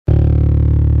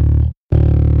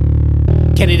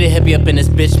Kenny the hippie up in this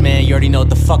bitch, man. You already know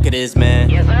what the fuck it is, man.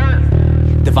 Yes,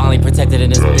 sir. Divinely protected in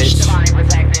this bitch. Divinely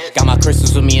protected. Got my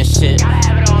crystals with me and shit. Gotta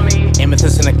have it on me.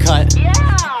 Amethyst in the cut.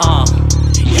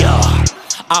 Yeah.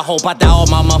 I hope I die all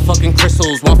my motherfucking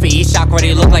crystals. One for each chakra,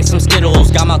 they look like some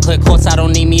Skittles. Got my clip close, I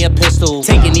don't need me a pistol.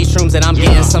 Taking these shrooms and I'm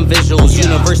getting some visuals.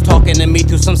 Universe talking to me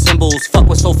through some symbols. Fuck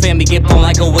with soul family, get blown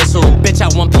like a whistle. Bitch,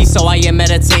 I want peace, so I am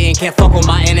meditating. Can't fuck with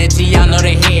my energy, I know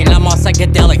they hating. I'm all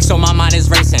psychedelic, so my mind is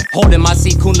racing. Holding my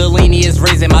seat, Kundalini is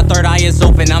raising. My third eye is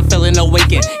open, I'm feeling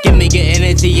awakened. Give me good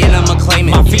energy and I'ma claim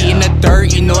it. My feet in the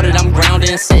dirt, you know that I'm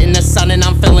grounded. Sit in the sun and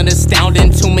I'm feeling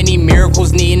astounding. Too many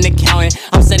miracles needing accounting.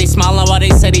 I'm steady smiling while they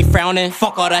say they frowning.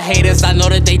 Fuck all the haters, I know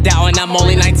that they doubting. I'm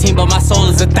only 19, but my soul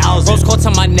is 1,000. Rose quartz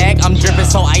on my neck, I'm dripping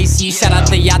so icy. Shout out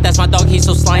to Yacht, that's my dog, he's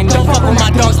so slimy. Don't fuck with my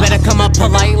dogs, better come up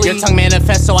politely. Your tongue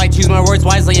manifests, so I choose my words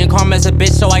wisely. And karma's a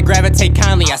bitch, so I gravitate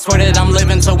kindly. I swear that I'm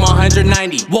living to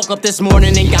 190. Woke up this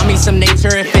morning and got me some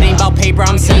nature. If it ain't about paper,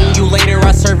 I'm seeing you later.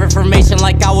 I serve information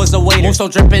like I was a waiter. So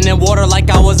dripping in water like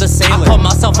I was a sailor. I call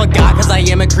myself a god cause I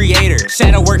am a creator.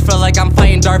 Shadow work feel like I'm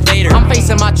fighting Darth Vader. I'm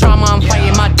facing my trauma, I'm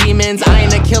fighting my demons. I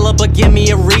ain't a killer, but give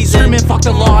me a reason. Screaming fuck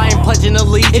the law, I ain't pledging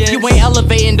allegiance. If you ain't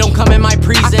elevating, don't come in my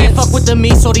presence. I can't fuck with the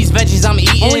meat, so these veggies I'm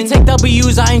eating. Only take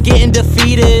W's, I ain't getting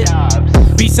defeated.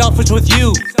 Be selfish with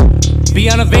you. Be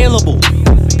unavailable.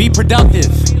 Be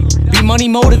productive. Be money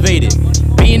motivated.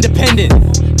 Be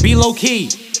independent. Be low key.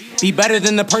 Be better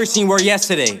than the person you were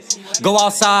yesterday. Go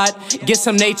outside, get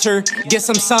some nature, get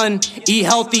some sun, eat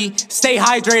healthy, stay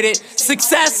hydrated.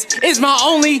 Success is my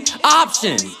only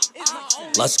option.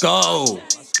 Let's go.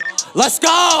 Let's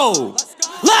go.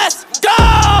 Let's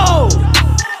go.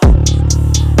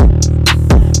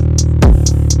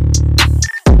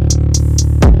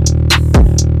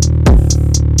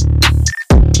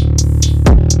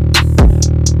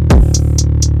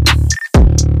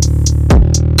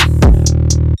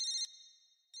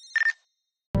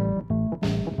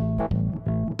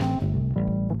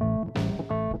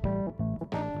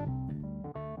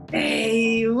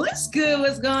 Hey, what's good?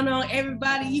 What's going on,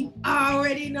 everybody? You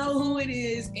already know who it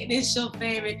is, and it's your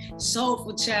favorite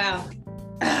soulful child.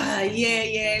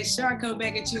 Shark come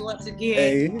back at you once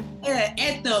again. Hey.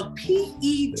 At the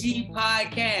PEG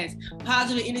Podcast,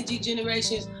 Positive Energy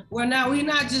Generations. We're not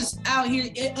just out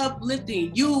here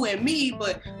uplifting you and me,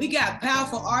 but we got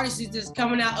powerful artists that's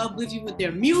coming out uplift you with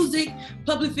their music,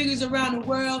 public figures around the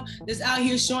world that's out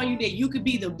here showing you that you could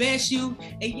be the best you,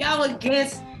 and y'all are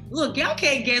guess. Look, y'all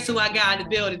can't guess who I got in the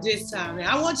building this time, man.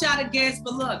 I want y'all to guess,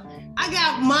 but look, I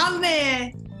got my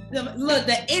man,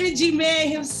 the energy man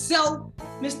himself,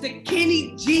 Mr.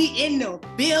 Kenny G in the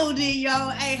building, yo.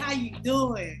 Hey, how you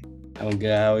doing? I'm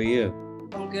good, how are you?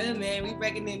 I'm good, man. We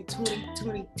breaking in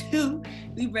 2022.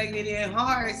 We breaking it in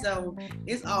hard, so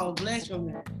it's all blessed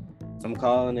from that. I'm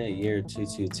calling it year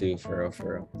 222 for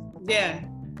real. Yeah.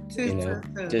 You know,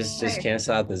 just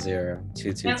cancel out the 0.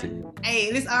 222.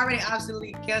 Hey, this already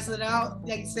obviously canceled out.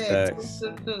 Like you said,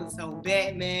 222. So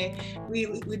bad, man.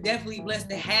 We're definitely blessed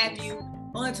to have you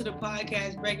onto the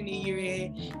podcast, breaking the year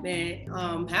in,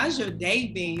 man. How's your day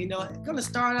been? You know, gonna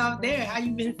start off there. How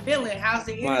you been feeling? How's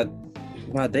it?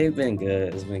 My day's been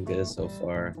good. It's been good so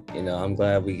far. You know, I'm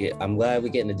glad we're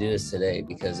getting to do this today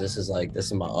because this is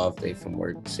my off day from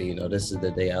work. So, you know, this is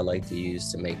the day I like to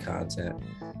use to make content.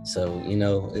 So, you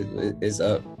know, it's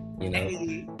up. You know,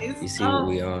 you see what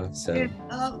we on. So it's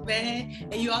up, man.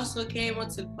 And you also came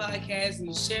onto the podcast and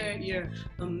you shared your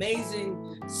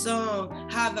amazing song,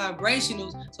 High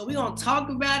Vibrationals. So we're gonna talk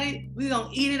about it. We're gonna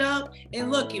eat it up.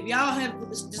 And look, if y'all have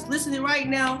just listening right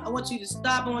now, I want you to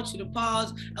stop. I want you to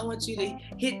pause. I want you to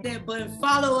hit that button.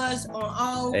 Follow us on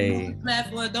all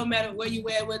platforms. Don't matter where you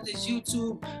at, whether it's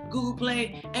YouTube, Google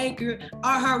Play, Anchor,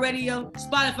 iHeartRadio,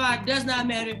 Spotify. Does not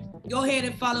matter. Go ahead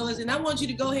and follow us, and I want you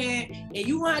to go ahead and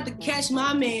you want to catch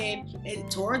my man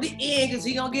toward the end because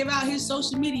he gonna give out his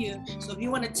social media. So if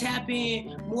you want to tap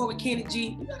in more with Kenny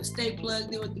G, you gotta stay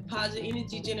plugged in with the Positive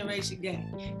Energy Generation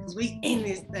gang because we in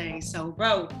this thing. So,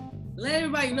 bro, let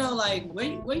everybody know like where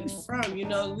you from. You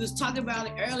know, we was talking about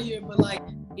it earlier, but like,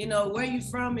 you know, where you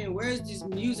from and where's this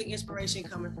music inspiration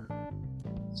coming from?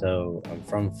 So I'm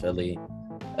from Philly.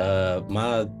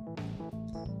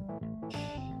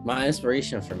 My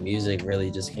inspiration for music really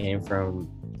just came from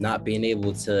not being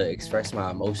able to express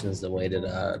my emotions the way that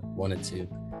I wanted to.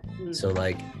 So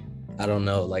like, I don't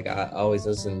know, like I always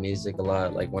listen to music a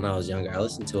lot. Like when I was younger, I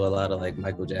listened to a lot of like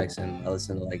Michael Jackson. I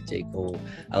listened to like J. Cole.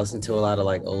 I listened to a lot of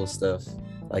like old stuff,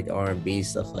 like R&B,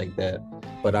 stuff like that.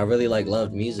 But I really like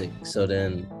loved music. So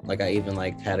then like I even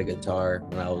like had a guitar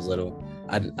when I was little.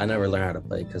 I never learned how to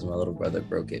play because my little brother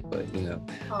broke it. But you know,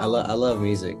 I love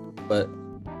music. But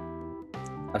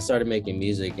I started making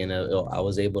music, and I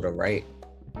was able to write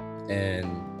and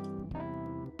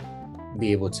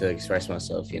be able to express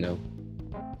myself,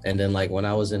 And then like when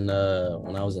I was in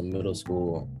middle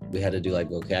school, we had to do like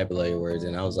vocabulary words,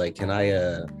 and I was like, can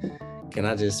I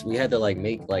just, we had to like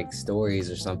make like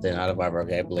stories or something out of our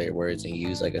vocabulary words and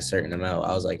use like a certain amount.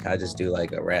 I was like, can I just do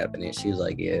like a rap? And then she was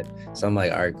like, yeah. So I'm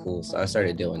like, all right, cool. So I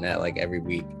started doing that like every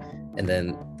week. And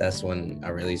then that's when I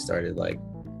really started like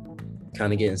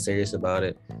kind of getting serious about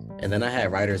it. And then I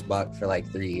had writer's block for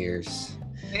like 3 years.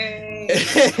 Hey.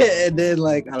 And then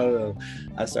like, I don't know,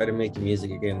 I started making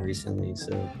music again recently.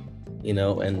 So,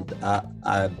 and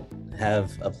I have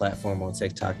a platform on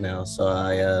TikTok now.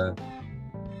 So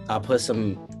I put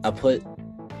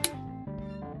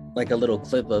like a little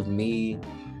clip of me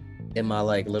in my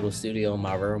like little studio in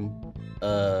my room,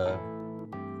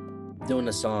 doing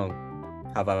a song,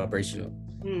 How Vibrational.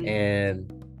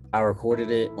 And I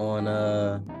recorded it on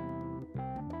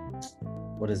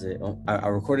I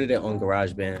recorded it on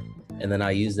GarageBand, and then I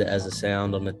used it as a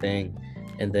sound on the thing,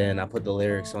 and then I put the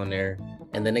lyrics on there,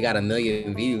 and then it got 1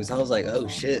 million views. I was like, oh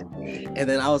shit. And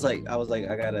then I was like,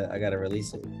 I gotta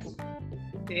release it.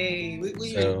 Hey,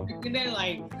 and then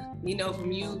like,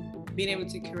 from you being able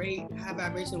to create High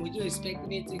Vibration, were you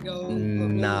expecting it to go?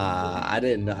 Nah, I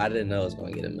didn't know it was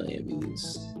gonna get 1 million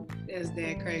views. That's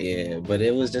that crazy. Yeah, but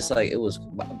it was just like,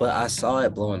 but I saw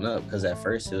it blowing up, because at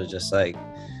first it was just like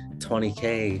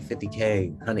 20K,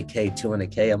 50K, 100K,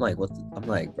 200K. I'm like, I'm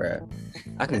like, bruh,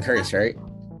 I can curse, right?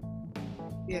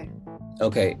 Yeah.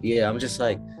 Okay, yeah, I'm just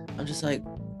like,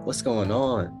 what's going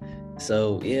on?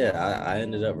 So yeah, I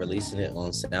ended up releasing it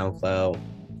on SoundCloud,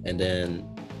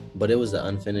 but it was the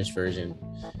unfinished version.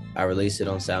 I released it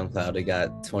on SoundCloud. It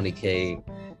got 20K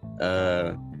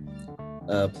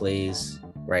plays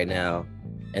right now,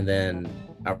 and then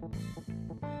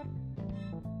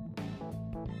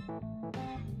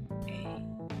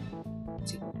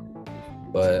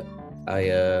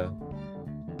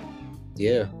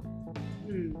yeah.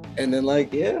 And then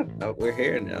like, yeah, we're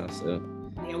here now, so.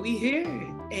 Yeah, we here.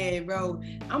 And bro,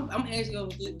 I'm actually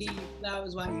gonna give you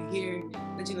flowers while you're here.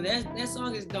 But that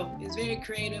song is dope. It's very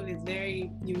creative, it's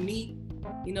very unique.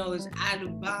 It's out of the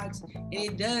box, and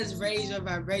it does raise your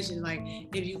vibrations. Like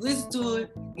if you listen to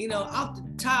it, off the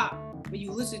top, when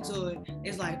you listen to it,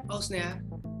 it's like, oh snap.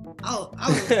 Oh,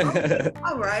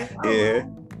 all right. Yeah.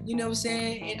 You know what I'm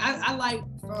saying? And I like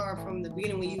from the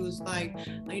beginning when you was like,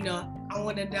 I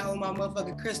want to down my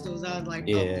motherfucking crystals. I was like,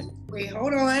 yeah. Oh, wait,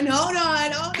 hold on.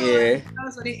 Yeah.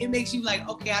 So it makes you like,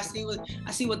 okay, I see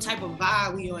what type of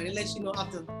vibe we on. It lets you know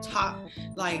off the top,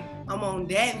 like I'm on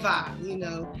that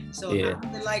vibe, So yeah. I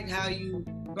really like how you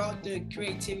brought the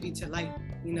creativity to life,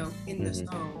 in the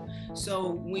song.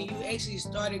 So when you actually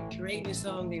started creating the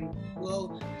song, and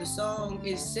the song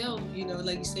itself,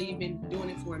 like you say, you've been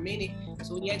doing it for a minute.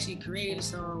 So when you actually created a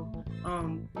song,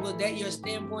 was that your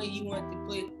standpoint? You wanted to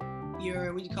put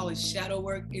your, what you call it, shadow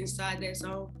work inside that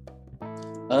song?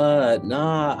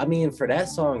 Nah, I mean, for that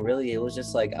song, really, it was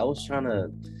just like, I was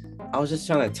just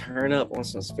trying to turn up on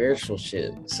some spiritual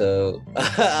shit. So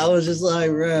I was just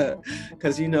like, bruh,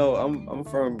 because I'm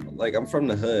from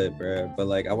the hood, bruh, but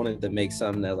like I wanted to make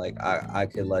something that like I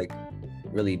could like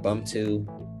really bump to,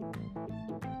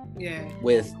 yeah,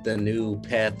 with the new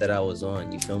path that I was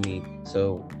on, you feel me?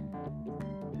 So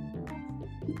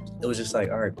it was just like,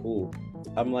 all right, cool.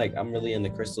 I'm really into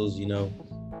crystals,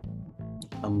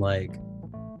 I'm like,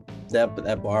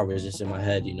 that bar was just in my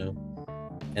head,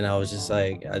 and I was just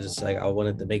like, I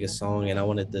wanted to make a song, and I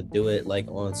wanted to do it like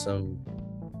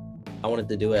I wanted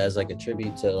to do it as like a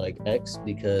tribute to like X,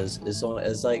 because it's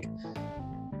like,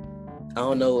 I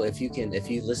don't know if you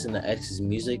listen to X's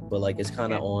music, but like it's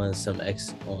kind of on some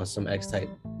X type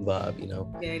vibe,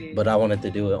 Yeah, but I wanted to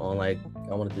do it on like,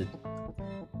 I wanted to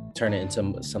turn it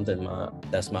into something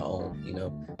that's my own,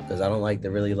 because I don't like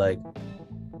to really like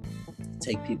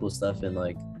take people's stuff and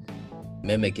like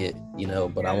mimic it,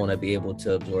 but I want to be able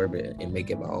to absorb it and make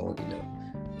it my own,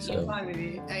 So you bodied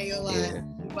it. I ain't gonna lie,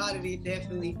 you bodied it,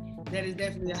 definitely. That is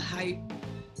definitely a hype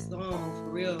song for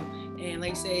real. And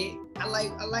like I say, I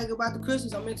like about the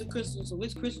crystals. I'm into crystals. So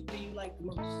which crystal do you like the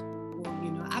most?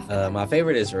 Well, I feel my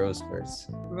favorite is rose quartz.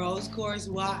 Rose quartz.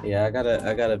 Why? Yeah, I got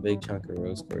a big chunk of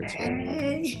rose quartz.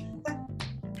 Hey.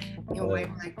 Your wife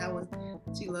like that one.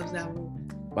 She loves that one.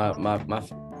 My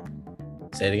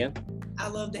say it again. I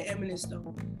love the amethyst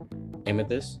stone.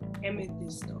 Amethyst?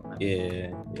 Amethyst stone.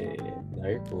 Yeah. No,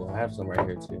 you're cool. I have some right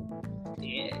here too.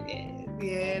 Yeah.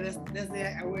 That's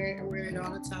it. I wear it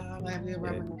all the time. I have it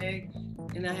around my neck,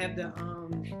 and I have the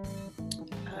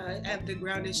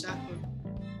grounded chakra.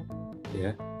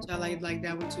 Yeah. So I like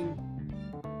that one too.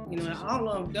 You know, all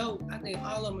of them dope. I think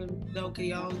all of them dope. Cause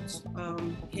y'all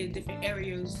hit different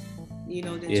areas. You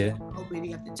know that Yeah. you're hoping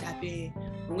you have to tap in.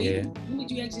 Yeah. When did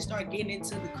you actually start getting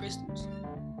into the crystals?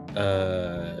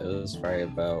 It was probably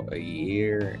about a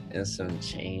year and some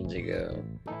change ago.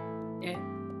 Yeah.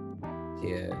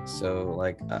 Yeah. So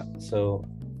like, so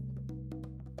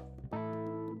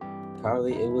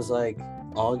probably it was like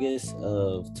August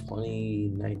of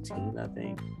 2019, I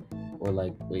think. Or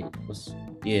like, wait, it was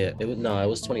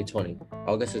 2020.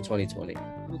 August of 2020.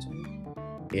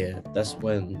 Yeah, that's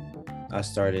when I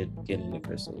started getting into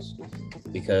crystals.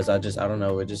 Because I don't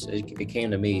know, it came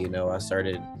to me, you know. I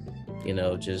started, you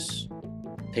know, just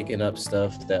picking up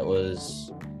stuff that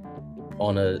was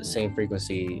on a same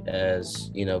frequency as,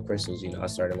 you know, crystals. You know, I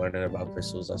started learning about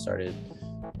crystals.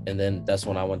 And then that's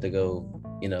when I went to go,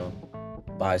 you know,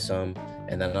 buy some.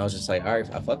 And then I was just like, all right,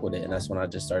 I fuck with it. And that's when I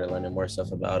just started learning more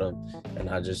stuff about them. And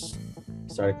I just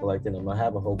started collecting them. I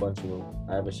have a whole bunch of them.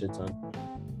 I have a shit ton.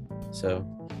 So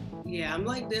yeah, I'm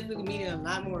like definitely meeting a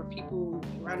lot more people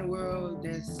around the world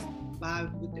that's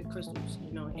vibe with the crystals,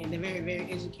 you know, and they're very,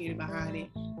 very educated behind it,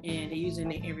 and they're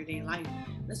using it in everyday life.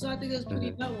 And so I think that's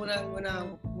pretty dope.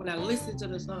 When I listened to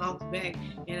the song off the back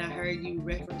and I heard you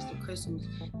reference the crystals,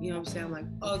 you know what I'm saying? I'm like,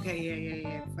 okay,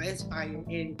 yeah, it's fire.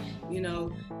 And you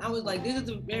know, I was like, this is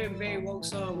a very, very woke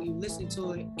song when you listen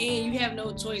to it, and you have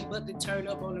no choice but to turn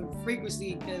up on the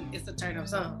frequency because it's a turn up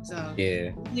song. So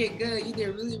yeah, you did good. You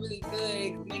did really, really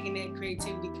good making that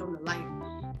creativity come to life.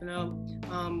 You know,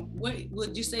 what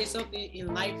would you say something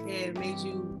in life that made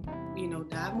you, you know,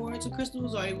 dive more into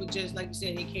crystals, or it was just like you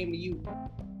said, it came to you?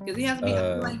 Because you have to be, I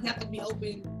feel like you have to be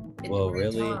open at the right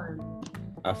really, time.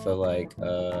 I feel like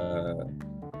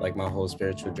my whole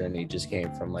spiritual journey just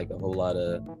came from like a whole lot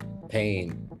of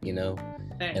pain, you know.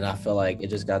 And I feel like it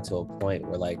just got to a point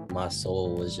where like my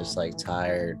soul was just like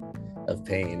tired of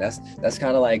pain. That's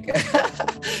kind of like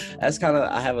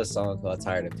I have a song called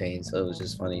Tired of Pain, so it was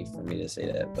just funny for me to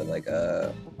say that. But like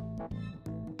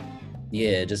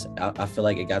yeah, just I feel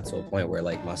like it got to a point where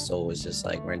like my soul was just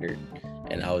like rendered,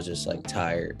 and I was just like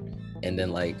tired. And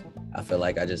then like I feel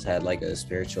like I just had like a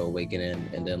spiritual awakening,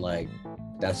 and then like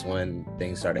that's when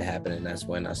things started happening. That's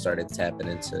when I started tapping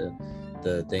into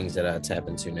the things that I tap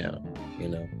into now, you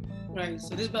know. Right.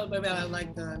 So this is about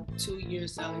like the 2-year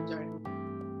solid journey.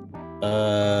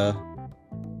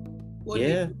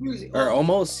 Yeah, or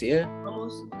almost, yeah.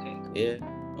 Almost, okay. Cool. Yeah,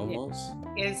 almost.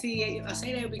 Yeah. And see, I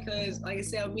say that because, like I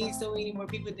said, I meet so many more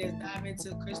people that dive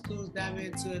into crystals, dive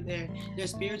into their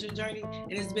spiritual journey,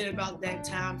 and it's been about that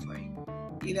time frame.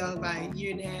 You know, like a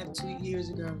year and a half, 2 years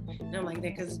ago, and I'm like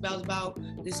that because it's about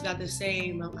the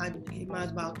same.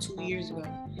 Mine's about 2 years ago.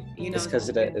 You know, it's because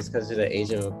of the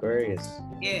age of Aquarius.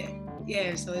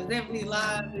 Yeah, so it's definitely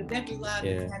live. It's definitely live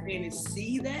Yeah. to tap in and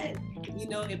see that, you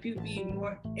know, and people be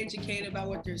more educated about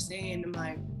what they're saying. I'm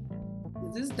like,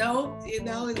 this is dope, you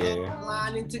know, it's all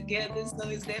aligning together, so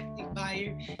it's definitely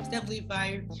fire. It's definitely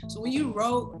fire. So when you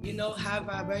wrote, you know, High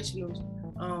Vibrationals,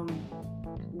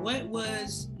 what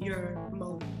was your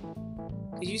motive?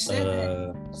 Because you said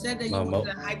that you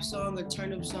wanted a hype song, a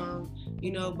turn up song,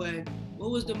 you know, but what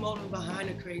was the motive behind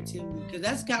the creativity? Because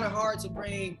that's kind of hard to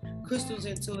bring crystals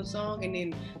into a song and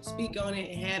then speak on it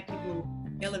and have people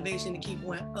elevation to keep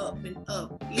going up and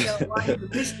up, you know, while you're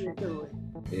listening to it.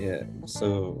 Yeah,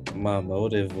 so my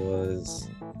motive was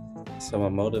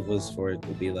for it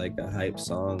to be like a hype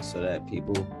song so that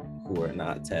people who are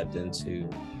not tapped into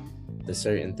the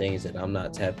certain things that I'm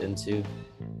not tapped into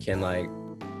can like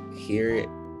hear it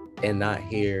and not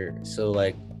hear. So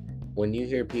like when you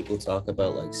hear people talk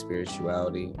about like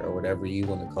spirituality or whatever you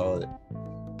want to call it,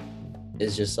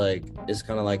 it's just like, it's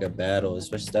kind of like a battle,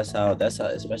 especially that's how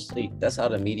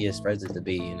the media spreads it to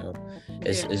be, you know.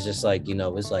 It's just like, you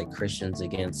know, it's like Christians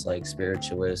against like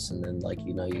spiritualists, and then like,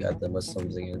 you know, you got the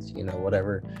Muslims against, you know,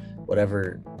 whatever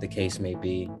the case may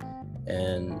be.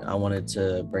 And I wanted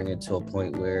to bring it to a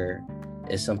point where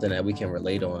it's something that we can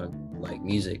relate on, like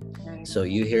music. So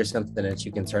you hear something that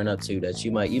you can turn up to, that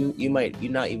you're not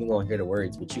even gonna hear the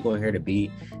words, but you're gonna hear the beat,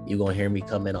 you're gonna hear me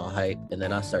come in on hype, and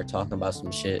then I start talking about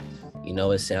some shit, you know,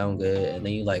 it sound good, and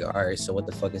then you like, all right, so what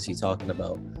the fuck is he talking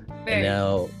about? And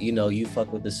now, you know, you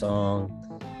fuck with the song.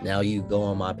 Now you go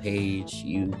on my page,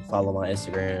 you follow my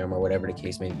Instagram or whatever the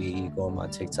case may be, you go on my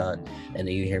TikTok, and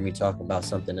then you hear me talking about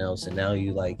something else, and now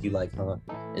you like, huh,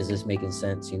 is this making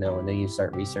sense, you know? And then you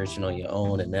start researching on your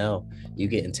own, and now you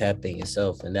getting tapped in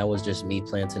yourself. And that was just me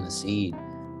planting a seed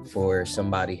for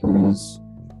somebody who's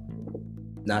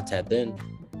not tapped in,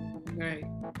 Right.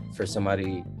 for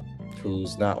somebody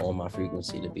who's not on my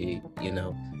frequency to be, you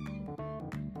know,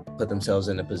 put themselves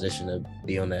in a position to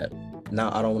be on that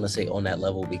now I don't want to say on that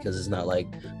level because it's not like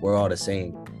we're all the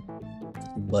same,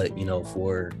 but you know,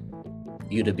 for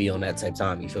you to be on that type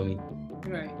time, you feel me?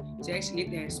 Right. To actually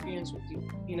get that experience with you,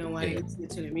 you know, while you listen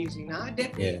to the music. Now, I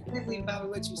definitely about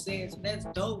what you're saying. So that's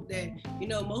dope that, you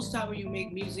know, most time when you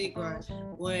make music or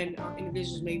when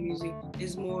individuals make music,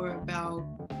 it's more about,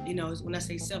 you know, when I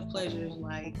say self-pleasure, it's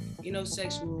like, you know,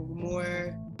 sexual,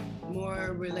 more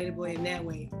relatable in that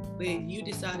way. But you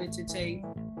decided to take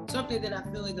something that I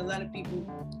feel like a lot of people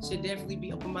should definitely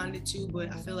be open-minded to,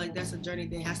 but I feel like that's a journey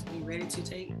that has to be ready to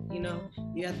take, you know?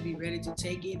 You have to be ready to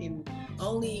take it, and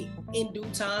only in due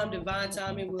time, divine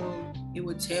time, it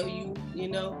will tell you, you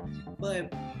know?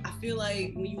 But I feel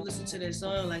like when you listen to that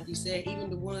song, like you said, even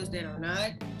the ones that are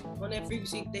not on that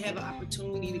frequency, they have an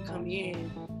opportunity to come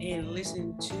in and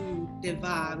listen to the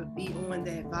vibe, be on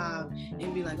that vibe,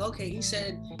 and be like, okay, he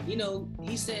said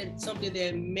something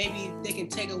that maybe they can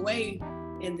take away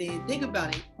and then think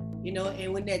about it, you know,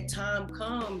 and when that time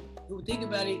comes, think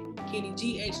about it, Kenny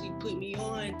G actually put me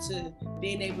on to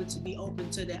being able to be open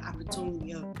to that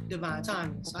opportunity of divine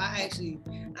timing. So I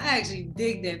actually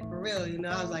dig that for real, you know.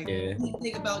 I was like, you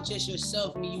think about just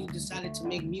yourself when you decided to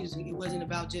make music. It wasn't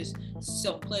about just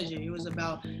self-pleasure. It was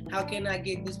about how can I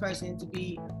get this person to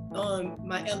be on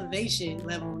my elevation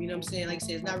level, you know what I'm saying? Like I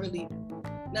said, it's not really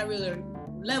a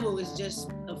level, is just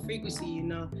a frequency, you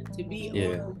know, to be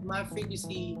on my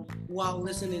frequency while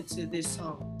listening to this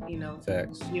song, you know.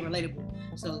 Facts. Be relatable.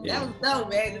 So that was dope,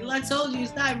 man. Like I told you,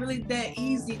 it's not really that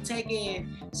easy taking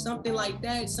something like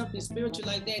that, something spiritual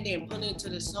like that, then putting it into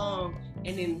the song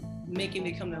and then making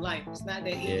it come to life. It's not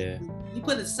that easy. You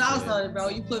put the sauce on it, bro.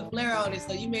 You put flair on it,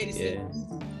 so you made it seem easy.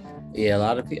 Yeah, a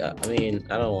lot of people, I mean,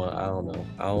 I don't want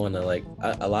to like,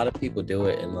 a lot of people do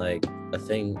it, and like a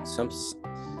thing,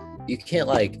 you can't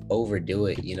like overdo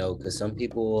it, you know, because some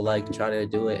people will like try to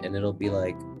do it and it'll be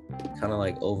like kind of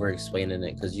like over explaining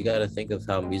it, because you got to think of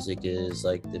how music is,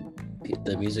 like the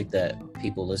music that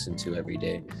people listen to every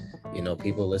day, you know.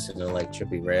 People listen to like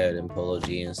Trippie Redd and Polo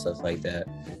G and stuff like that,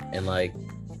 and like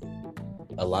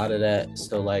a lot of that,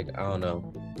 so like I don't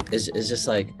know, it's just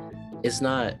like, it's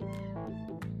not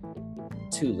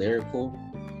too lyrical,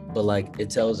 but like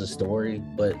it tells a story.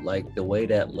 But like the way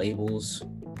that labels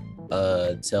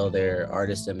tell their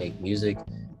artists to make music,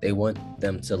 they want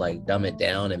them to like dumb it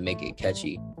down and make it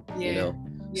catchy, you know.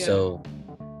 So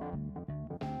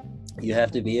you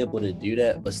have to be able to do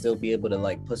that, but still be able to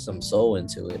like put some soul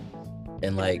into it,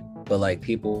 and like, but like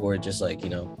people were just like, you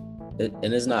know,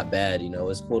 and it's not bad, you know.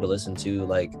 It's cool to listen to,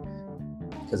 like,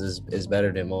 because it's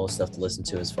better than most stuff to listen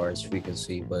to as far as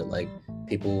frequency, but like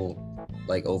people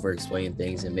like over explain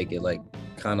things and make it like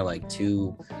kind of like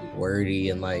too wordy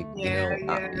and like,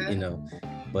 you know,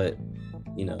 but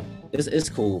you know, it's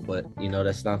cool, but you know,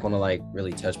 that's not gonna like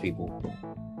really touch people.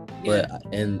 But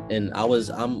and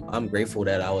I'm grateful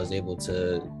that I was able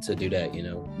to do that, you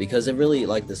know, because it really,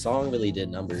 like, the song really did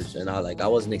numbers, and I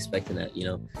wasn't expecting that, you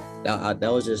know.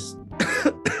 That was just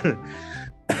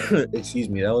excuse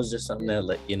me, that was just something that,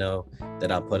 like, you know,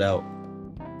 that I put out,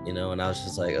 you know, and I was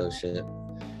just like, oh shit,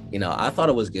 you know. I thought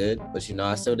it was good, but you know,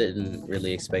 I still didn't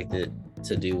really expect it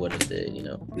to do what it did, you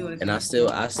know. And I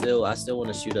still want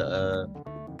to shoot a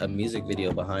music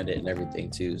video behind it and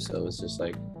everything too, so it's just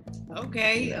like,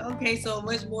 okay, so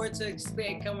much more to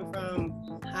expect coming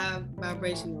from High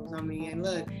Vibrationals. I mean, and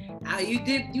look, you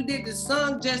did the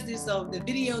song justice, so the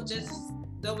video justice.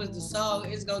 That was the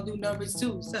song. It's gonna do numbers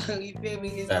too. So you feel me?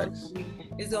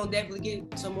 It's gonna definitely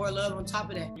get some more love on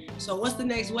top of that. So what's the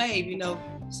next wave? You know,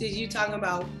 since you're talking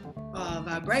about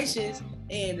vibrations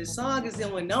and the song is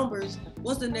in with numbers,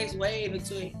 what's the next wave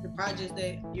into the projects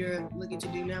that you're looking to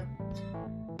do now?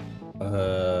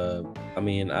 I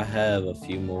mean, I have a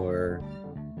few more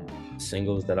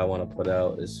singles that I want to put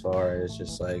out, as far as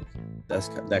just like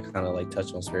that kind of like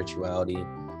touch on spirituality,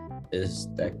 is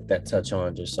that touch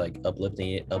on just like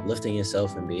uplifting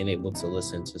yourself and being able to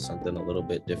listen to something a little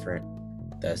bit different,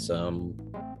 that's something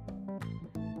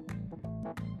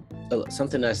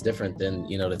that's different than,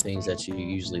 you know, the things that you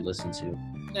usually listen to.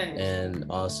 Nice. And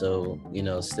also, you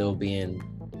know, still being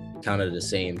kind of the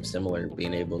same, similar,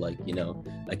 being able, like, you know,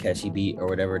 a catchy beat or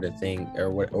whatever the thing, or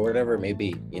whatever it may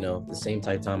be, you know, the same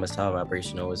type time as High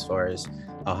Vibrational, as far as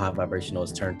how High Vibrational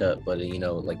is turned up, but you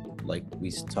know, like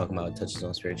we talking about, touches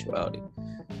on spirituality.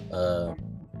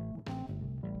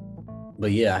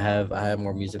 But yeah, I have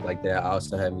more music like that. I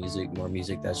also have more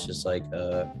music that's just like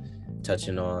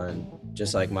touching on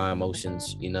just like my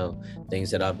emotions, you know, things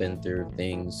that I've been through,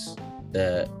 things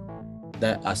that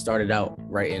I started out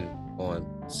writing on.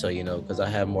 So, you know, because I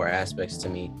have more aspects to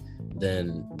me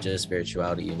than just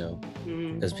spirituality, you know,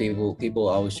 because people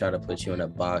always try to put you in a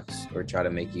box or try to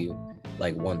make you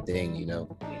like one thing, you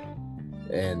know.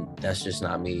 And that's just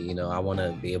not me, you know. I want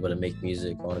to be able to make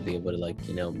music. I want to be able to, like,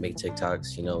 you know, make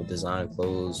TikToks, you know, design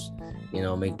clothes, you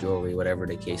know, make jewelry, whatever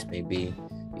the case may be,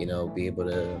 you know, be able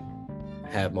to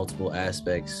have multiple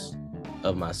aspects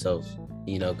of myself,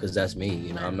 you know, because that's me,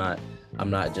 you know. I'm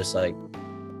not just like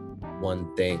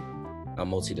one thing.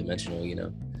 I'm multidimensional, you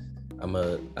know.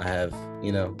 I have,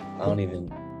 you know, I don't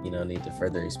even, you know, need to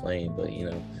further explain, but, you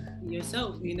know,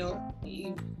 yourself, you know,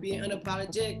 you being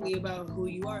unapologetically about who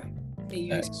you are. And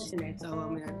you're expressing that. So I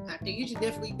mean, I think you should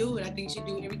definitely do it. I think you should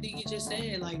do everything you just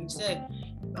said. Like you said,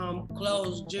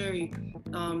 clothes, jewelry,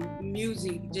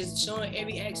 music, just showing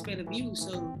every aspect of you.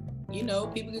 So, you know,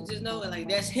 people can just know it. Like,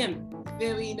 that's him.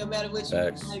 Feel me? No matter what you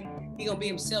like, he gonna be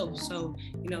himself. So,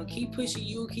 you know, keep pushing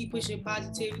you, keep pushing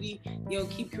positivity. You know,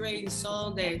 keep creating a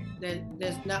song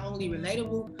that's not only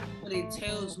relatable, but it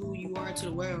tells who you are to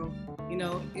the world. You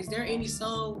know, is there any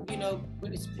song, you know,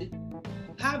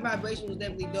 High Vibration was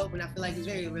definitely dope, and I feel like it's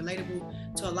very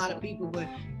relatable to a lot of people. But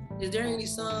is there any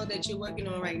song that you're working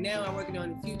on right now or working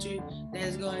on in the future that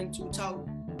is going to talk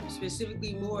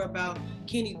specifically more about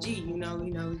Kenny G? You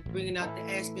know, bringing out the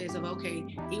aspects of, okay,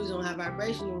 he was on High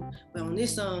Vibrational, but on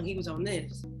this song he was on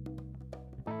this.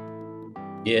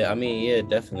 Yeah, I mean, yeah,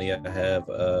 definitely. I have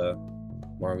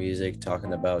more music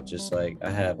talking about, just like,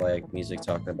 I have like music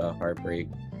talking about heartbreak.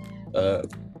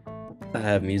 I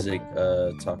have music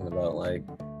talking about, like,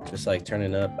 just like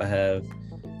turning up. I have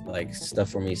like stuff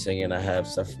for me singing. I have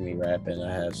stuff for me rapping.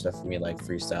 I have stuff for me like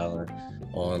freestyling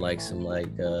on like some like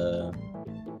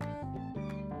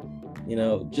you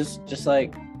know, just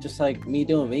like me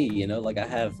doing me, you know. Like, I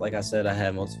have, like I said, I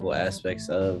have multiple aspects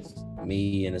of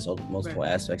me, and it's multiple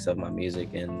aspects of my music,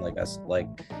 and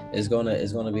it's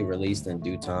gonna be released in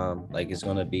due time. Like, it's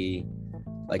gonna be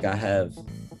like, I have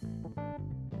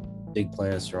big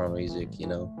plans for our music, you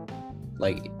know,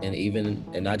 like,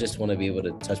 and I just want to be able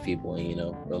to touch people and, you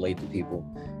know, relate to people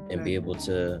and be able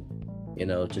to, you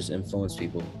know, just influence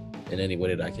people in any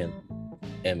way that I can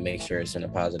and make sure it's in a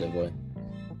positive way.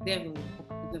 Definitely.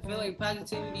 I feel like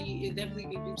positivity is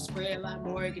definitely can be spread a lot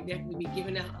more. It can definitely be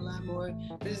given out a lot more.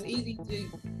 It's easy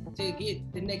to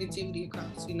get the negativity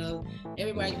across, you know.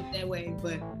 Everybody gets that way,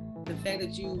 but the fact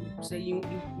that you say you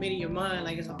made in your mind,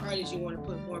 like, as an artist, you want to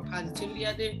put more positivity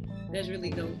out there, that's really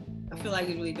dope. I feel like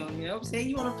it's really dope. You know what I'm saying?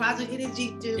 You want a positive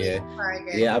energy too. Yeah.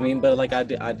 Yeah, I mean, but like, I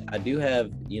do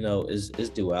have, you know, is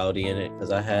duality in it,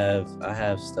 because I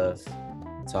have stuff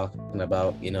talking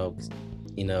about, you know,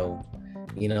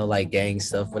 like gang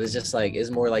stuff, but it's just like, it's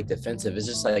more like defensive. It's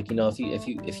just like, you know, if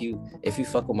you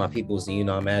fuck with my peoples, then, you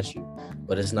know, I'm at you.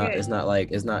 But it's not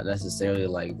necessarily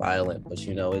like violent, but,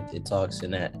 you know, it talks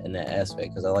in that aspect,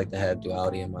 because I like to have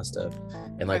duality in my stuff.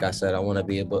 And like I said, I want to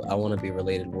be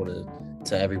relatable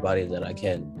to everybody that I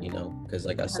can, you know, because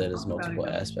like I said, there's multiple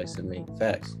aspects of me.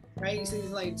 Facts. Right? You see,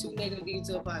 it's like two negative things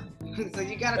to a positive. So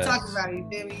you gotta talk about it, you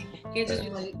feel me? You can't just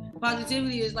be like,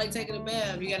 positivity is like taking a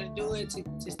bath. You gotta do it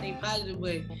to stay positive,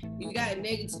 but you got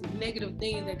negative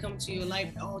things that come to your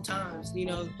life at all times. You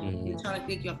know, you're trying to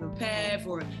get you off the path,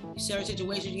 or certain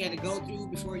situations you had to go through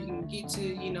before you can get to,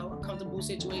 you know, a comfortable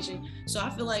situation. So I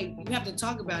feel like you have to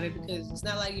talk about it, because it's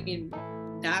not like you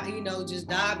can dive, you know, just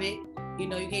dive it. You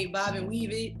know, you can't bob and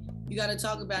weave it. You got to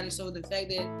talk about it. So the fact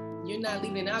that you're not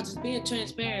leaving it out, just being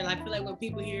transparent. I feel like when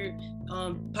people hear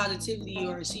positivity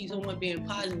or see someone being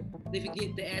positive, they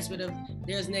forget the aspect of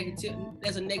there's a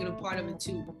negative part of it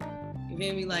too. You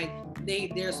feel me? Like,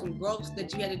 there's some growth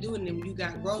that you had to do, and then when you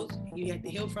got growth, you had to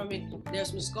heal from it. There's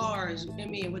some scars, you feel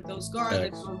me? And with those scars,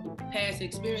 there's some past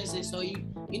experiences. So you're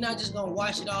not just gonna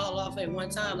wash it all off at one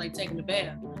time, like taking a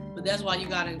bath. But that's why you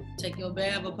gotta take your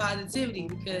bath of positivity,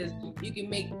 because you can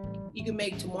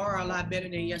make tomorrow a lot better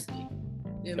than yesterday.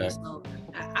 You know? So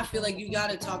I feel like you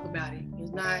gotta talk about it.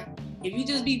 It's not, if you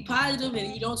just be positive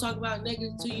and you don't talk about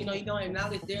negative too, you know, you don't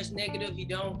acknowledge there's negative, you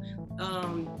don't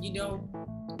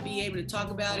be able to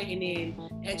talk about it and then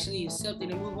actually accept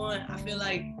it and move on. I feel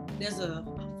like there's a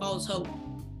false hope.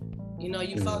 You know,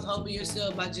 you false hope in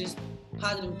yourself by just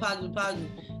positive.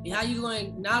 And how you going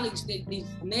to acknowledge that it's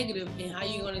negative, and how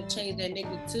you going to change that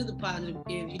negative to the positive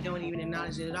if you don't even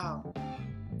acknowledge it at all?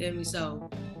 You know me? So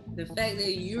the fact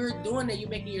that you're doing that, you're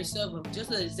making yourself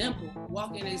just an example,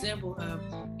 walking example of,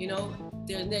 you know,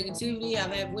 there's negativity.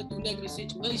 I've went through negative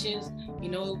situations. You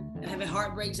know, I've had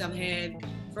heartbreaks. I've had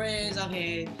friends. I've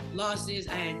had losses.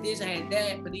 I had this. I had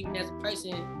that. But even as a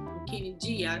person, Kenny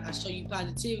G, I show you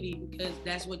positivity because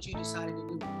that's what you decided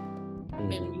to do.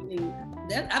 And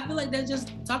that, I feel like that's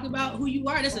just talking about who you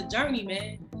are. That's a journey,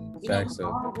 man. You know, we're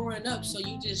all growing up, so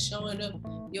you just showing up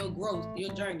your growth,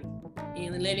 your journey,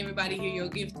 and let everybody hear your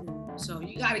gift. So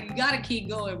you gotta keep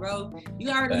going, bro. You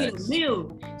already hit a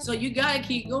mill, so you gotta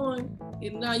keep going.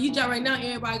 And now you job right now,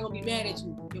 everybody gonna be mad at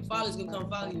you. Your father's gonna come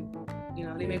follow you. You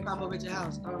know, they may pop up at your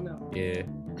house. I don't know. Yeah.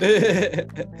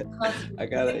 I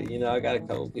got a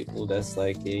couple people that's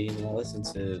like, hey, I listen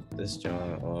to this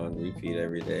John on repeat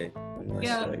every day. And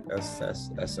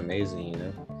that's amazing,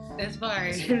 That's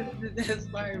fire. That's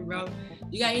fire, bro.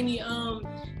 You got any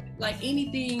like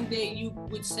anything that you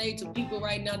would say to people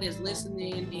right now that's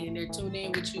listening and they're tuned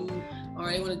in with you,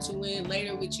 or they want to tune in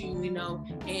later with you,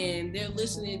 and they're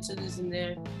listening to this and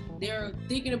they're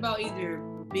thinking about either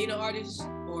being an artist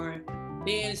or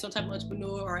being some type of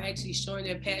entrepreneur or actually showing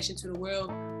their passion to the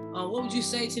world? What would you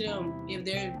say to them if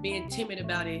they're being timid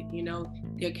about it?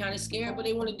 They're kind of scared, but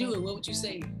they want to do it. What would you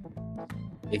say?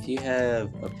 If you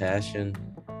have a passion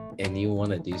and you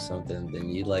want to do something, then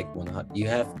you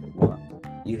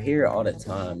hear it all the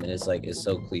time, and it's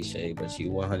so cliche, but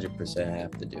you 100%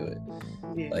 have to do it.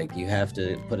 Yeah. Like, you have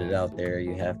to put it out there.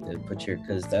 You have to put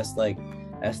because that's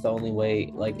the only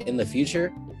way, like, in the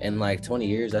future, in like 20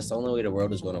 years, that's the only way the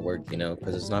world is going to work,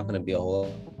 because it's not going to be a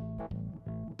whole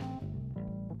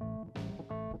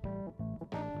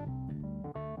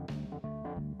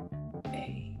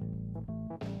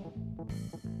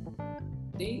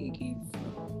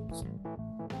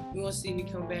You want to see me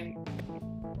come back?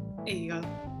 There you go.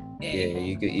 Yeah,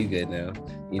 you good now.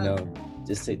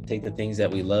 Just take the things that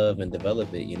we love and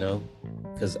develop it,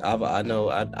 because I've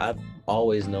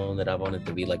always known that I wanted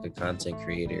to be like a content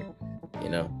creator,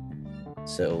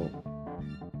 so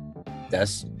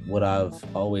that's what I've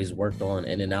always worked on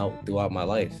in and out throughout my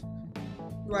life.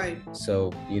 Right.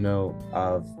 So,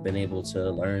 I've been able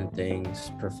to learn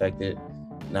things, perfect it,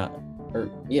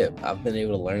 I've been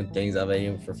able to learn things, I've been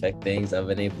able to perfect things, I've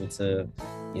been able to,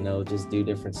 just do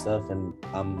different stuff. And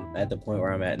I'm at the point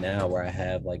where I'm at now where I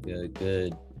have like a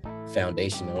good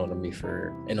foundation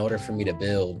in order for me to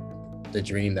build the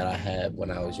dream that I had when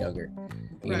I was younger,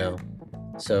 Right.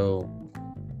 So,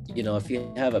 if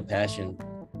you have a passion,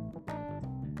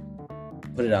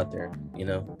 put it out there,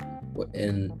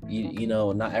 and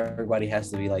not everybody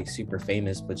has to be like super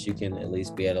famous, but you can at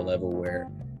least be at a level where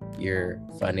you're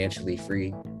financially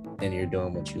free and you're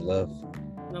doing what you love.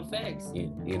 No facts.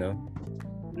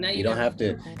 Now you don't have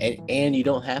to, and you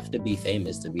don't have to be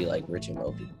famous to be like rich and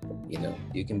wealthy.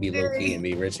 You can be low key and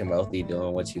be rich and wealthy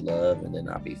doing what you love and then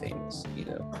not be famous.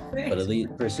 But at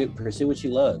least pursue what you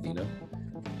love.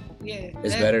 Yeah.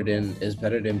 It's better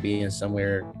than being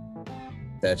somewhere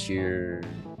that you're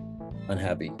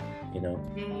unhappy.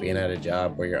 Being at a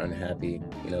job where you're unhappy.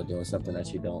 Doing something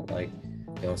that you don't like.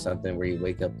 Doing something where you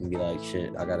wake up and be like,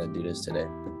 shit, I gotta do this today.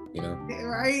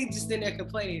 Right? Just sitting there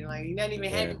complaining. Like, you're not even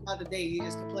happy about the day, you're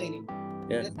just complaining.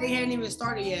 Yeah. The day hadn't even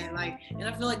started yet. Like, and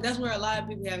I feel like that's where a lot of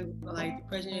people have like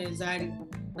depression and anxiety.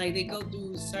 Like, they go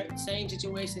through same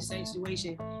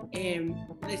situation, and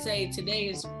they say today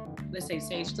is, let's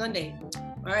say Sunday.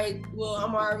 All right, well,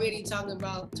 I'm already talking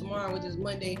about tomorrow, which is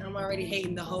Monday. I'm already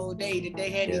hating the whole day. The day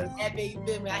hadn't even happened, you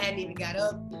feel me? I hadn't even got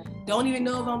up. Don't even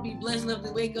know if I'm gonna be blessed enough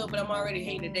to wake up, but I'm already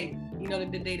hating the day.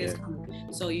 The day that's coming.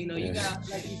 So, you gotta,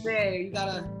 like you said,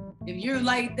 if you're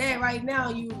like that right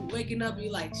now, you waking up,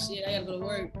 you're like, shit, I gotta go to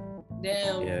work.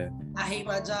 Damn, I hate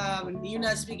my job, and you're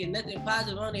not speaking nothing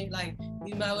positive on it. Like,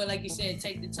 you might well, like you said,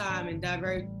 take the time and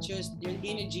divert just your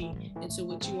energy into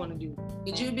what you want to do,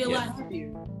 because you'll be a lot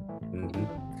happier.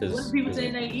 Mm-hmm. What people say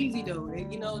it ain't easy though.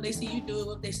 They see you do it.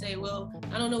 What they say, well,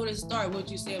 I don't know where to start. What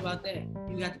you say about that?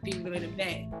 You got the people in the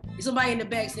back. There's somebody in the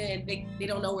back saying they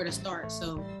don't know where to start.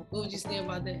 So what would you say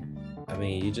about that? I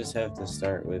mean, you just have to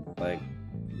start with like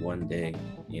one day,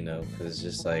 because it's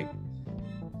just like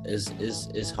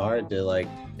it's hard to like,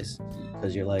 it's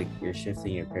because you're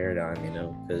shifting your paradigm,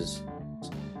 because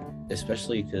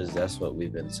especially because that's what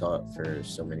we've been taught for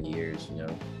so many years,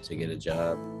 to get a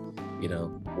job,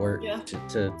 work,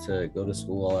 to go to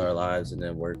school all our lives and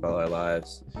then work all our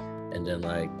lives, and then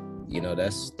like,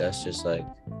 that's just like,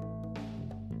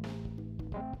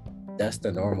 that's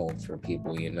the normal for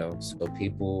people, so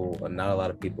not a lot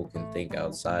of people can think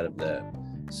outside of that.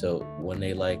 So when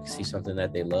they like see something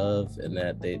that they love and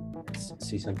that they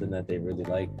see something that they really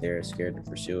like, they're scared to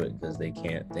pursue it because they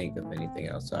can't think of anything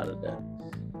outside of that.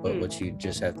 But what you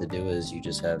just have to do is you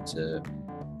just have to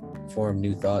form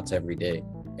new thoughts every day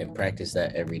and practice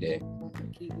that every day.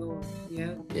 Keep going.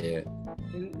 Yeah. Yeah.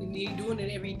 And you doing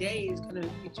it every day is gonna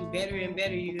get you better and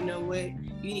better. You know what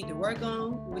you need to work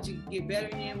on, what you can get better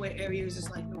in, what areas is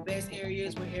like the best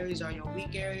areas, what areas are your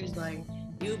weak areas. Like,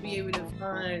 you'll be able to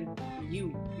find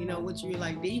what you're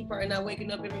like. Then you probably not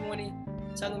waking up every morning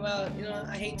talking about,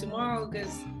 I hate tomorrow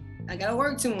because I gotta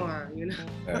work tomorrow, you know.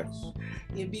 Facts.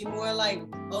 It'd be more like,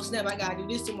 oh snap, I gotta do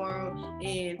this tomorrow.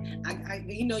 And I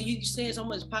you know, you saying so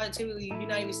much positively, you're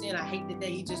not even saying I hate the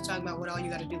day. You just talking about what all you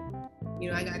gotta do. You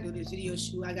know, I gotta do this video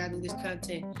shoot, I gotta do this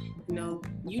content. You know,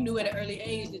 you knew at an early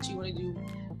age that you wanna do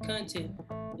content.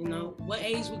 You know, what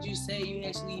age would you say you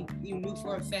knew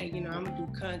for a fact, you know, I'm gonna do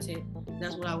content.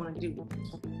 That's what I wanna do.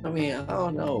 I mean, I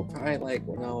don't know. Probably like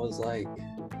when I was like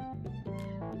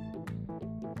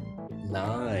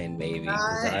 9, maybe.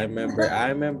 'Cause I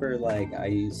remember like I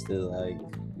used to like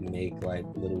make like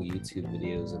little YouTube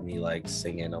videos of me like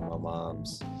singing on my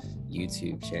mom's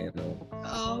YouTube channel.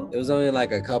 Oh. It was only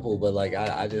like a couple, but like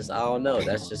I don't know.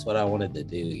 That's just what I wanted to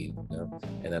do, you know.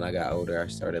 And then I got older, I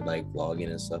started like vlogging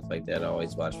and stuff like that. I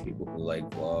always watched people who like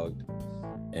vlogged,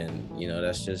 and you know,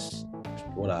 that's just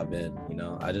what I've been, you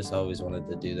know. I just always wanted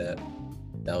to do that.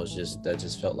 That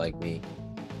just felt like me.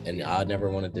 And I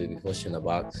never wanted to be pushed in a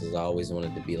box because I always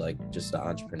wanted to be like just an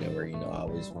entrepreneur, you know. I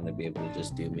always want to be able to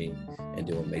just do me and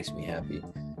do what makes me happy,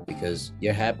 because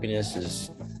your happiness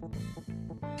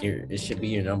it should be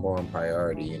your number one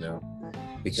priority, you know,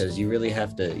 because you really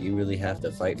have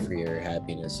to fight for your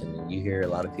happiness. And you hear a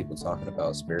lot of people talking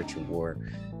about spiritual war,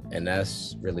 and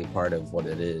that's really part of what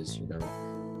it is, you know,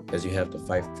 because you have to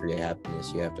fight for your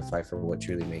happiness. You have to fight for what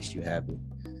truly makes you happy.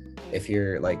 If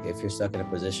you're stuck in a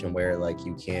position where like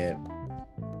you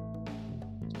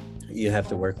have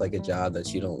to work like a job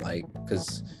that you don't like,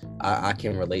 because I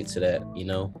can relate to that, you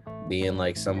know, being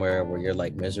like somewhere where you're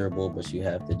like miserable, but you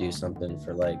have to do something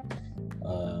for like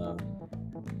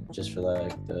just for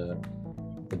like the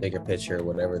bigger picture, or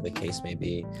whatever the case may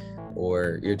be,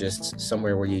 or you're just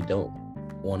somewhere where you don't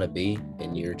want to be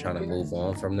and you're trying to move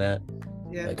on from that.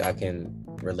 Yeah. Like I can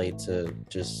relate to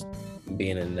just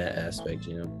being in that aspect,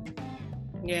 you know.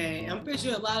 Yeah, I'm pretty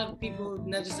sure a lot of people,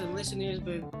 not just the listeners,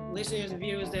 but listeners and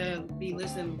viewers that will be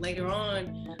listening later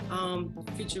on,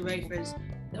 future Rayfers,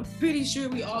 I'm pretty sure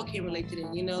we all can relate to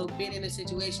that, you know, being in a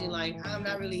situation like, I'm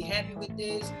not really happy with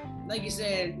this. Like you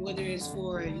said, whether it's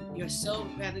for yourself,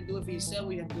 you have to do it for yourself,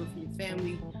 or you have to do it for your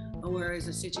family, or it's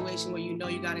a situation where you know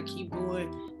you got to keep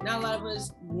going. Not a lot of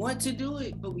us want to do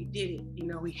it, but we did it. You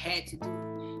know, we had to do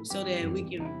it so that we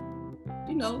can,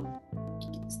 you know,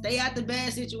 stay out the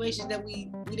bad situations that we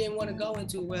didn't want to go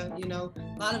into. Well, you know,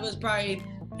 a lot of us probably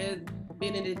have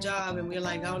been in a job and we're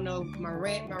like, I don't know, my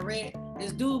rent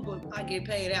is due, but I get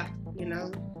paid after, you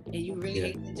know, and you really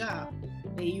hate the job.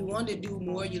 And you want to do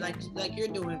more, you like you're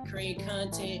doing, create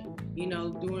content, you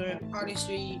know, doing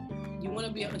artistry. You want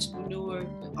to be an entrepreneur,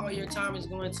 all your time is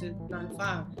going to 9 to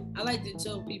 5. I like to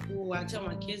tell people, I tell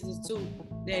my kids this too,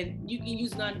 that you can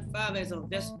use 9 to 5 as a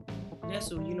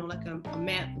vessel, you know, like a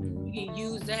map. You can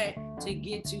use that to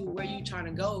get to where you're trying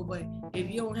to go. But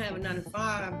if you don't have a 9 to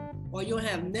 5, or you don't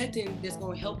have nothing that's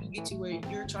going to help you get to where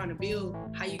you're trying to build,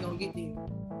 how you going to get there?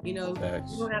 You know,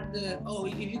 you don't have to,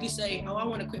 if you can say, I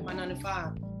want to quit my 9 to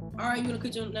 5. All right, you want to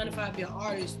quit your 9 to 5, be an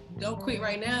artist. Don't quit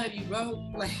right now if you broke.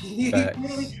 Like, your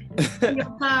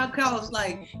time costs.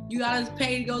 Like, you got to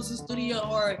pay to go to the studio,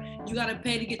 or you got to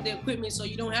pay to get the equipment, so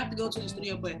you don't have to go to the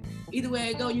studio. But either way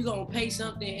it go, you're going to pay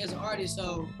something as an artist.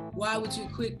 So why would you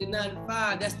quit the 9 to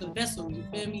 5? That's the vessel, you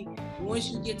feel me? Once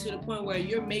you get to the point where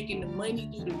you're making the money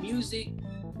through the music,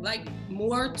 like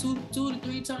more, two to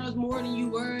 3 times more than you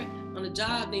were on the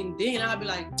job, then I'll be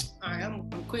like, all right, I'm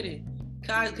quitting.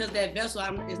 Because that vessel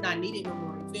is not needed no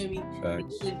more, you feel me?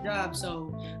 It's a good job.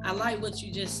 So I like what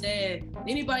you just said.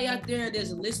 Anybody out there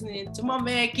that's listening to my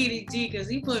man Kenny G, because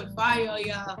he put fire on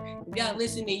y'all. If y'all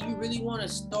listening, you really want to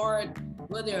start,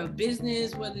 whether a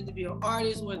business, whether to be an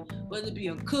artist, whether to be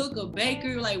a cook, a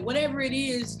baker, like whatever it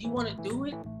is, you want to do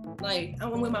it. Like,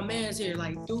 I'm with my mans here,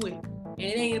 like, do it. And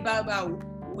it ain't about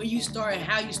where you start and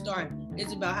how you start.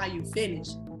 It's about how you finish.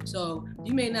 So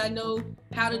you may not know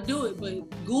how to do it, but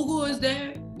Google is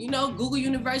there. You know, Google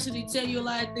University tell you a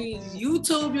lot of things.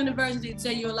 YouTube University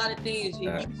tell you a lot of things.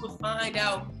 If you will find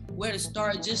out where to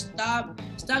start, just stop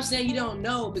saying you don't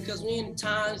know, because we're in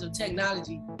times of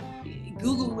technology.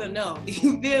 Google will know.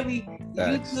 You feel me?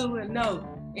 YouTube will know.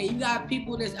 And you got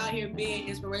people that's out here being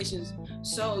inspirations.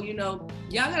 So, you know,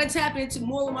 y'all gotta tap into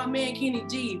more with my man Kenny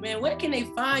G. Man, where can they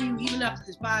find you even after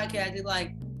this podcast? It's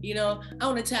like, you know, I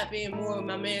want to tap in more with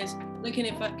my mans. Where can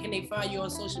they find you on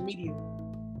social media?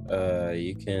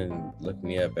 You can look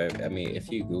me up. I mean,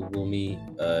 if you Google me,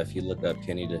 if you look up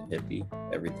Kenny the Hippie,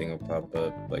 everything will pop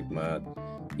up. Like my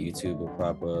YouTube will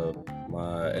pop up,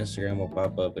 my Instagram will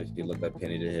pop up. If you look up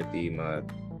Kenny the Hippie, my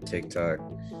TikTok,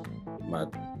 my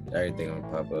everything will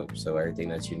pop up. So everything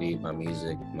that you need, my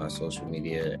music, my social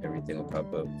media, everything will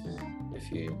pop up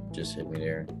if you just hit me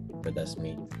there. But that's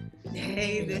me.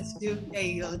 Hey, that's you.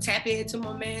 Hey, tap into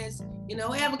my man's.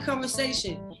 Have a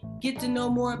conversation. Get to know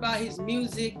more about his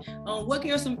music. What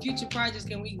are some future projects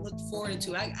can we look forward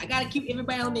to? I gotta keep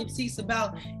everybody on their seats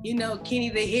about, Kenny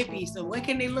the Hippie. So what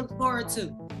can they look forward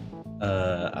to?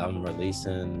 I'm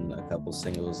releasing a couple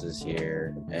singles this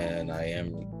year, and I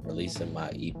am releasing my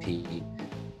EP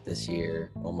this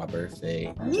year on my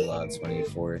birthday, July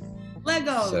 24th.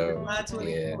 Lego, So, July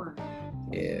 24th.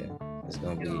 Yeah. It's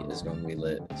gonna be lit.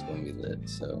 It's gonna be lit.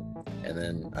 So, and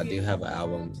then I do have an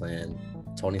album planned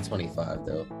 2025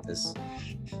 though.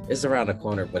 It's around the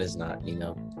corner, but it's not.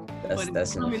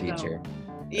 That's in the future.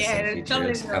 Yeah,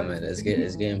 it's coming. It's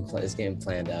getting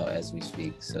planned out as we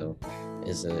speak. So,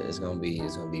 it's gonna be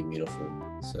beautiful.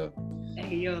 So.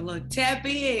 Hey, yo, look, tap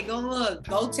in. Go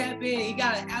tap in. He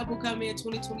got an album coming in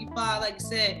 2025. Like I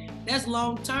said, that's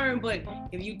long term, but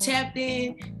if you tapped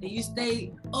in and you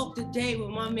stay up to date with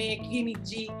my man Kenny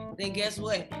G, then guess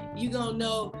what? You gonna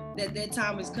know that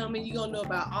time is coming. You gonna know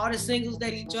about all the singles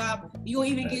that he dropped. You gonna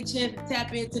even get a chance to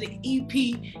tap into the EP.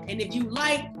 And if you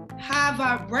like high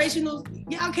vibrationals,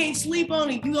 y'all can't sleep on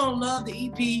it. You gonna love the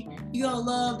EP. You gonna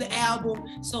love the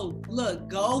album. So look,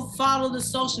 go follow the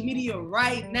social media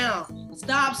right now.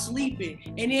 Stop sleeping.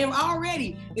 And then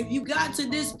already, if you got to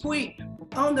this point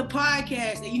on the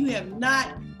podcast and you have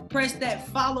not pressed that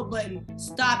follow button,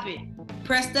 stop it.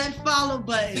 Press that follow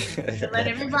button to let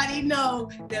everybody know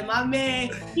that my man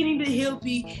Kenny the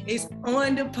Hippie is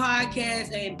on the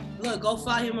podcast. And look, go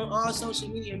follow him on all social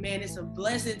media, man. It's a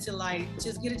blessing to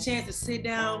just get a chance to sit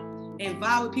down and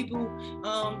vibe with people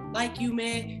like you,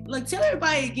 man. Look, tell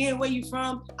everybody again where you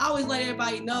from. I always let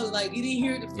everybody know, like, you didn't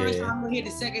hear it the first time, I'm gonna hear it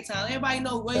the second time. Everybody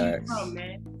know where you from,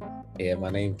 man. Yeah,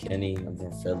 my name Kenny. I'm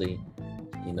from Philly.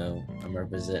 I'm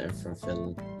representing from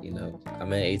Philly.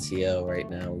 I'm in ATL right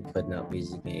now. We're putting out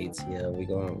music in ATL.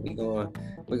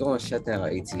 We're going to shut down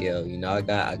ATL.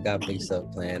 I got big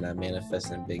stuff planned. I'm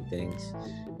manifesting big things.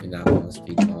 We're not going to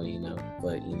speak on,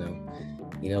 but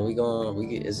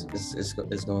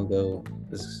it's gonna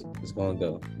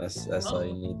go. That's all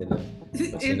you need to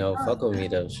know. But fuck with me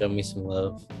though. Show me some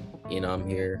love. I'm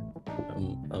here.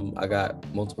 I got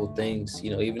multiple things.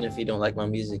 Even if you don't like my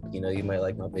music, you might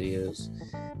like my videos.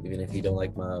 Even if you don't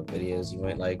like my videos, you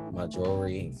might like my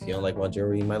jewelry. If you don't like my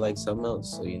jewelry, you might like something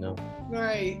else. So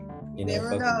Right.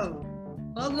 Never know.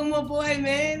 Welcome, my boy,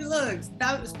 man. Look,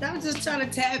 stop just trying to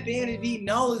tap in and be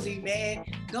nosy, man.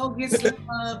 Go get some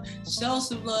love, show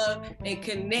some love, and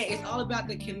connect. It's all about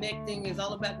the connecting. It's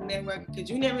all about the network, because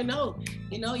you never know.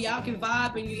 Y'all can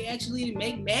vibe and you actually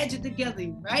make magic together,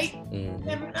 right? You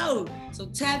never know. So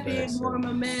tap in more,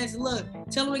 my man. So look,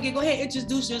 tell them again. Go ahead,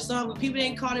 introduce your song. If people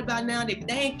ain't caught it by now, they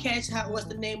ain't catch what's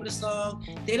the name of the song.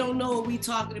 They don't know what we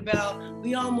talking about.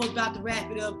 We almost about to wrap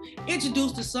it up.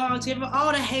 Introduce the song to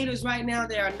all the haters right now.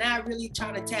 They are not really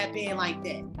trying to tap in like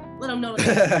that. Let them know.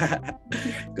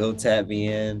 Go tap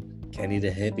me in. Kenny the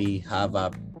Hippie, high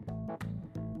vibe.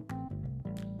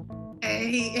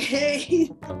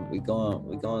 Hey. We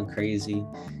going crazy.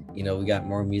 We got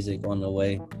more music on the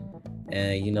way,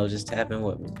 and just tap in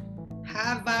with me.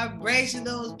 High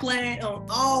Vibrationals playing on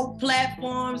all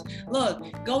platforms. Look,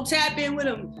 go tap in with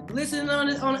them. Listen on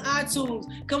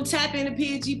iTunes. Come tap in the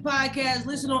PNG podcast.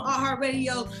 Listen on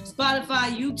iHeartRadio,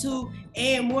 Spotify, YouTube,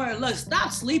 and more. Look,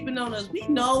 stop sleeping on us. We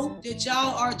know that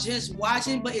y'all are just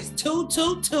watching, but it's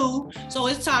 222. So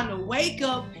it's time to wake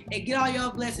up and get all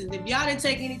your blessings. If y'all didn't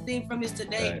take anything from this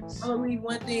today, I'm gonna leave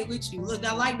one thing with you. Look,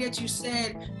 I like that you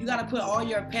said you gotta put all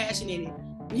your passion in it.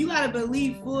 You gotta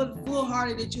believe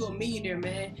full-hearted that you're a millionaire,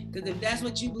 man. Because if that's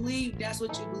what you believe, that's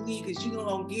what you believe, because you're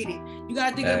gonna get it. You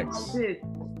gotta think about this.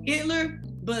 Hitler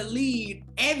believed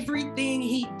everything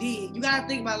he did. You gotta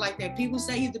think about it like that. People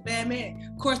say he's a bad man.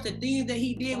 Of course, the things that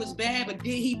he did was bad, but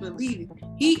did he believe it?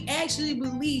 He actually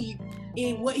believed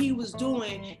in what he was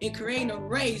doing in creating a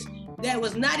race that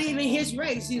was not even his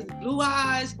race. He was blue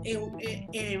eyes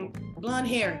and blonde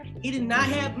hair. He did not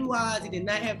have blue eyes. He did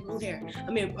not have blonde hair.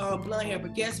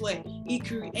 But guess what? He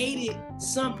created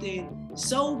something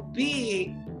so big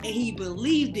and he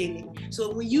believed in it.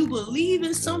 So when you believe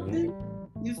in something,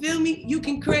 you feel me? You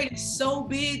can create it so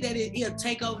big that it'll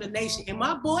take over the nation. And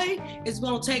my boy is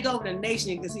going to take over the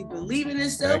nation because he believes in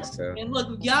himself. And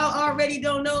look, if y'all already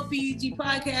don't know PEG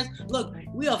Podcast, look,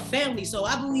 we are family. So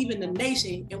I believe in the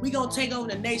nation, and we gonna take over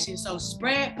the nation. So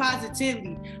spread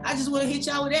positivity. I just want to hit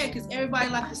y'all with that because everybody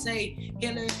like to say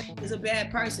Hitler is a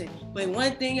bad person. But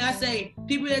one thing I say,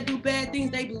 people that do bad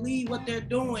things, they believe what they're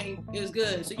doing is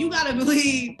good. So you gotta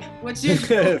believe what you're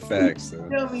doing. Facts.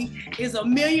 Feel me? Is $1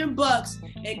 million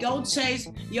and go chase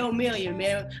your million,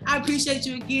 man. I appreciate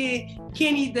you again,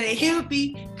 Kenny the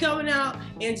Hippie, coming out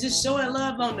and just showing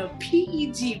love on the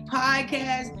PEG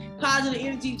podcast, Positive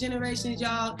Energy Generations,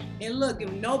 y'all. And look,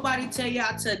 if nobody tell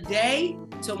y'all today,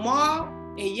 tomorrow,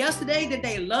 and yesterday that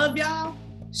they love y'all,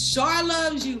 Shar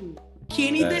loves you.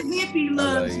 Kenny the Hippie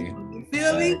loves you. You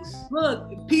feel me?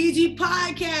 Look, PG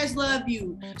Podcast love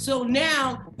you. So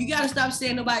now you gotta stop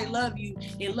saying nobody love you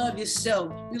and love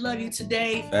yourself. We love you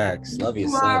today. Facts. Love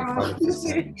yourself.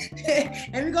 100%.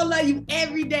 And we're gonna love you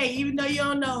every day, even though you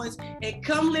don't know us. And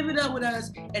come live it up with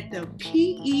us at the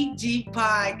PEG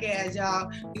Podcast, y'all.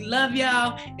 We love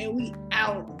y'all and we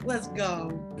out. Let's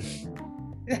go.